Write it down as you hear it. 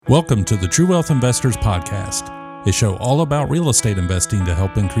Welcome to the True Wealth Investors Podcast, a show all about real estate investing to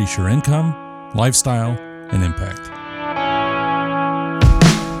help increase your income, lifestyle, and impact.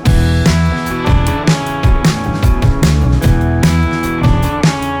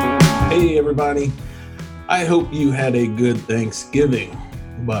 Hey everybody, I hope you had a good Thanksgiving,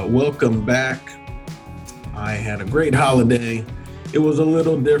 but welcome back. I had a great holiday. It was a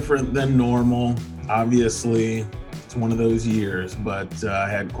little different than normal, obviously. It's one of those years, but I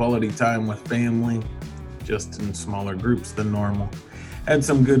had quality time with family, just in smaller groups than normal. Had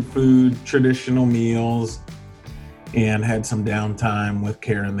some good food, traditional meals, and had some downtime with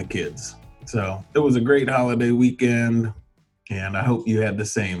Kara and the kids. So it was a great holiday weekend, and I hope you had the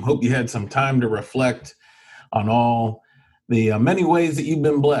same. Hope you had some time to reflect on all the many ways that you've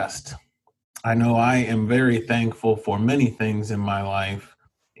been blessed. I know I am very thankful for many things in my life,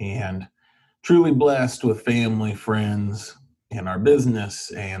 and truly blessed with family, friends, and our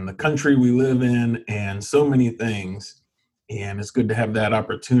business, and the country we live in, and so many things. And it's good to have that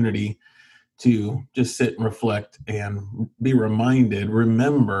opportunity to just sit and reflect and be reminded,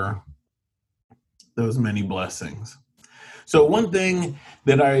 remember those many blessings. So one thing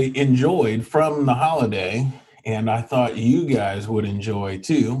that I enjoyed from the holiday, and I thought you guys would enjoy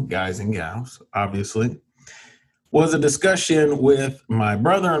too, guys and gals, obviously, was a discussion with my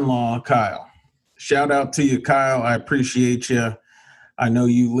brother-in-law, Kyle. Shout out to you, Kyle. I appreciate you. I know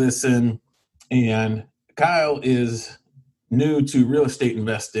you listen. And Kyle is new to real estate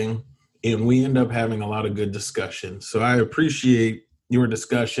investing, and we end up having a lot of good discussions. So I appreciate your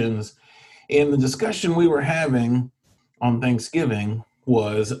discussions. And the discussion we were having on Thanksgiving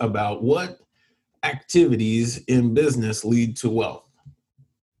was about what activities in business lead to wealth.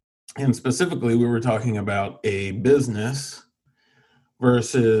 And specifically, we were talking about a business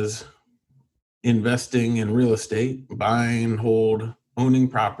versus investing in real estate, buying, hold, owning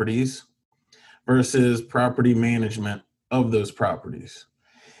properties versus property management of those properties.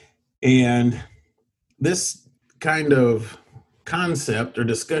 And this kind of concept or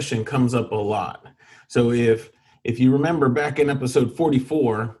discussion comes up a lot. So if you remember back in episode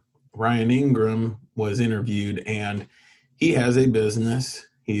 44, Ryan Ingram was interviewed, and he has a business.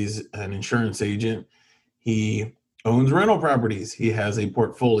 He's an insurance agent. He owns rental properties. He has a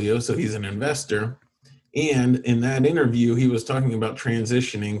portfolio, so he's an investor. And in that interview, he was talking about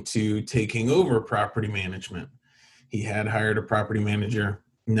transitioning to taking over property management. He had hired a property manager.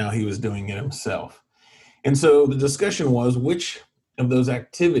 Now he was doing it himself. And so the discussion was, which of those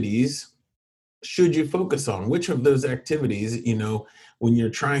activities should you focus on? Which of those activities, when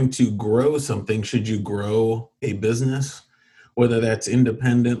you're trying to grow something, should you grow a business? Whether that's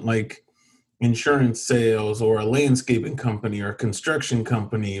independent, like insurance sales, or a landscaping company, or a construction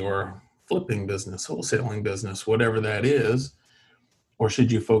company, or flipping business, wholesaling business, whatever that is. Or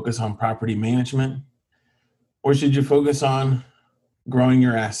should you focus on property management? Or should you focus on growing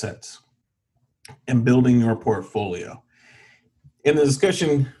your assets and building your portfolio? And the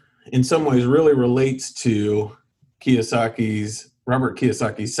discussion in some ways really relates to Robert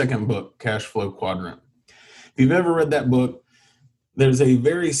Kiyosaki's second book, Cash Flow Quadrant. If you've ever read that book, there's a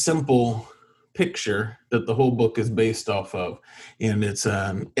very simple picture that the whole book is based off of. And it's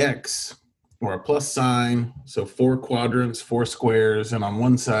an X or a plus sign. So 4 quadrants, 4 squares. And on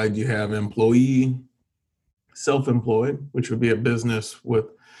one side, you have employee, self-employed, which would be a business with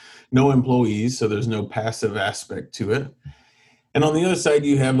no employees. So there's no passive aspect to it. And on the other side,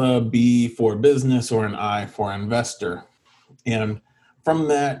 you have a B for business or an I for investor. And from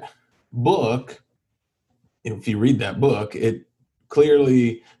that book, if you read that book, it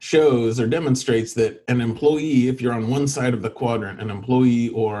clearly shows or demonstrates that an employee, if you're on one side of the quadrant, an employee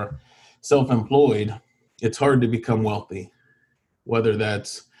or self-employed, it's hard to become wealthy, whether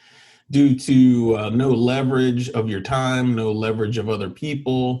that's due to no leverage of your time, no leverage of other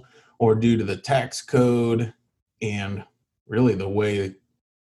people, or due to the tax code and really the way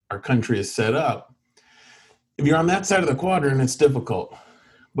our country is set up. If you're on that side of the quadrant, it's difficult.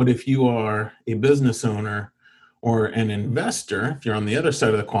 But if you are a business owner or an investor, if you're on the other side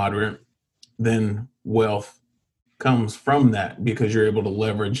of the quadrant, then wealth comes from that because you're able to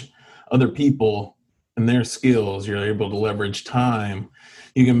leverage other people and their skills. You're able to leverage time.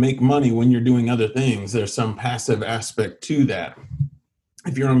 You can make money when you're doing other things. There's some passive aspect to that.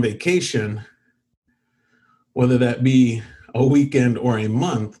 If you're on vacation, whether that be a weekend or a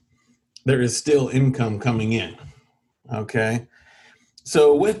month, there is still income coming in. Okay?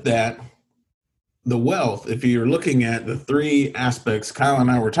 So with that, the wealth, if you're looking at the 3 aspects Kyle and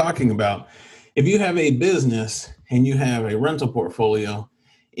I were talking about, if you have a business and you have a rental portfolio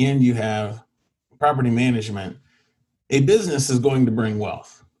and you have property management, a business is going to bring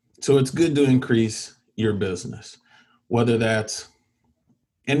wealth. So it's good to increase your business, whether that's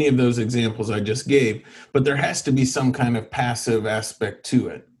any of those examples I just gave, but there has to be some kind of passive aspect to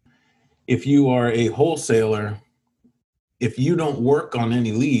it. If you are a wholesaler, if you don't work on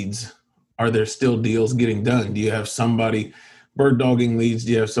any leads, are there still deals getting done? Do you have somebody bird dogging leads?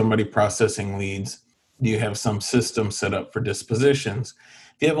 Do you have somebody processing leads? Do you have some system set up for dispositions?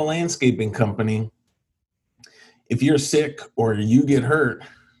 If you have a landscaping company, if you're sick or you get hurt,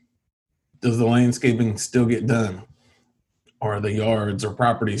 does the landscaping still get done? Are the yards or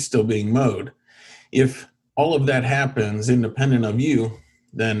properties still being mowed? If all of that happens independent of you,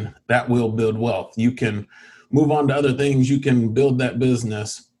 then that will build wealth. You can move on to other things. You can build that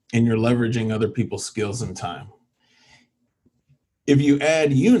business, and you're leveraging other people's skills and time. If you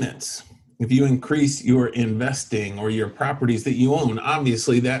add units, if you increase your investing or your properties that you own,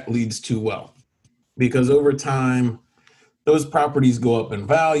 obviously that leads to wealth, because over time, those properties go up in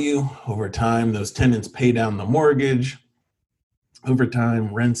value. Over time, those tenants pay down the mortgage. Over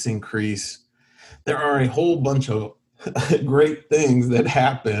time, rents increase. There are a whole bunch of great things that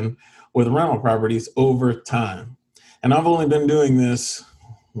happen with rental properties over time. And I've only been doing this,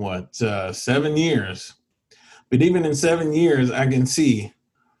 7 years. But even in 7 years, I can see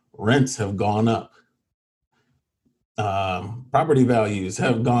rents have gone up. Property values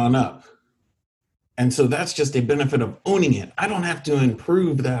have gone up. And so that's just a benefit of owning it. I don't have to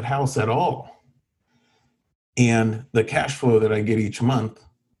improve that house at all. And the cash flow that I get each month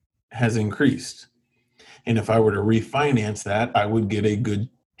has increased. And if I were to refinance that, I would get a good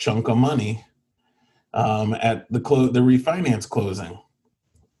chunk of money at the refinance closing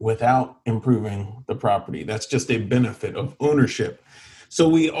without improving the property. That's just a benefit of ownership. So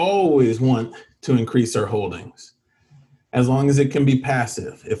we always want to increase our holdings, as long as it can be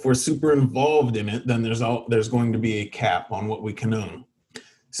passive. If we're super involved in it, then there's going to be a cap on what we can own.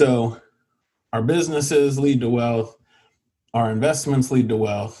 So our businesses lead to wealth. Our investments lead to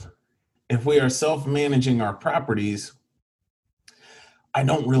wealth. If we are self-managing our properties, I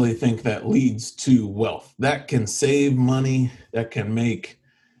don't really think that leads to wealth. That can save money. That can make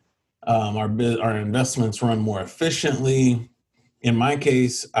our investments run more efficiently. In my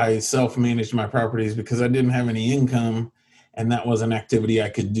case, I self-managed my properties because I didn't have any income, and that was an activity I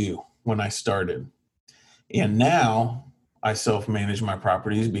could do when I started. And now I self-manage my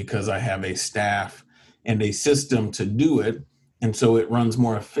properties because I have a staff and a system to do it. And so it runs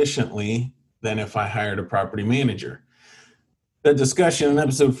more efficiently than if I hired a property manager. The discussion in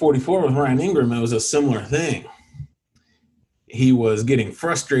episode 44 with Ryan Ingram, it was a similar thing. He was getting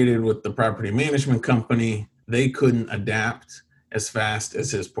frustrated with the property management company. They couldn't adapt as fast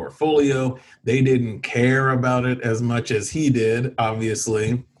as his portfolio. They didn't care about it as much as he did,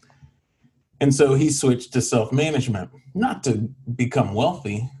 obviously. And so he switched to self-management, not to become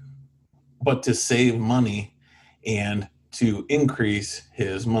wealthy, but to save money and to increase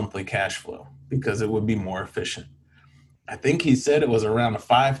his monthly cash flow because it would be more efficient. I think he said it was around a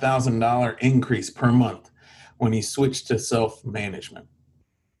 $5,000 increase per month when he switched to self-management.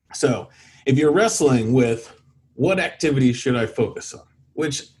 So if you're wrestling with what activities should I focus on,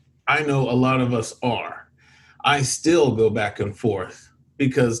 which I know a lot of us are, I still go back and forth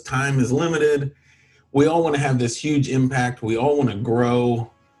because time is limited. We all want to have this huge impact. We all want to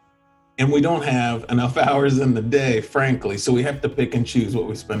grow. And we don't have enough hours in the day, frankly. So we have to pick and choose what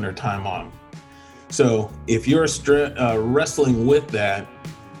we spend our time on. So if you're wrestling with that,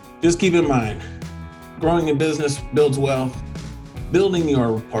 just keep in mind, growing a business builds wealth. Building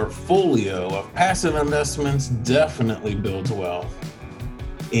your portfolio of passive investments definitely builds wealth.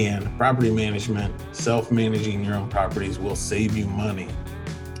 And property management, self-managing your own properties will save you money,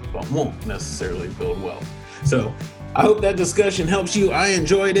 but won't necessarily build wealth. So I hope that discussion helps you. I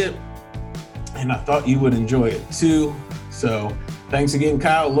enjoyed it, and I thought you would enjoy it too. So thanks again,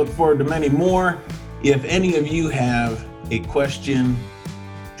 Kyle. Look forward to many more. If any of you have a question,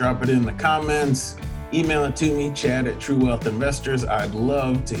 drop it in the comments. Email it to me, Chad@True Wealth Investors. I'd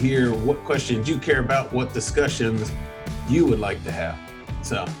love to hear what questions you care about, what discussions you would like to have.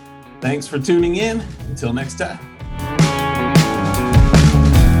 So thanks for tuning in. Until next time.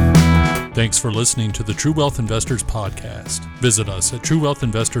 Thanks for listening to the True Wealth Investors podcast. Visit us at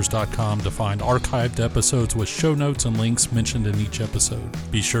truewealthinvestors.com to find archived episodes with show notes and links mentioned in each episode.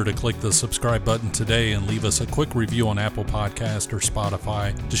 Be sure to click the subscribe button today and leave us a quick review on Apple Podcast or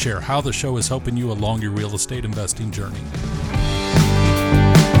Spotify to share how the show is helping you along your real estate investing journey.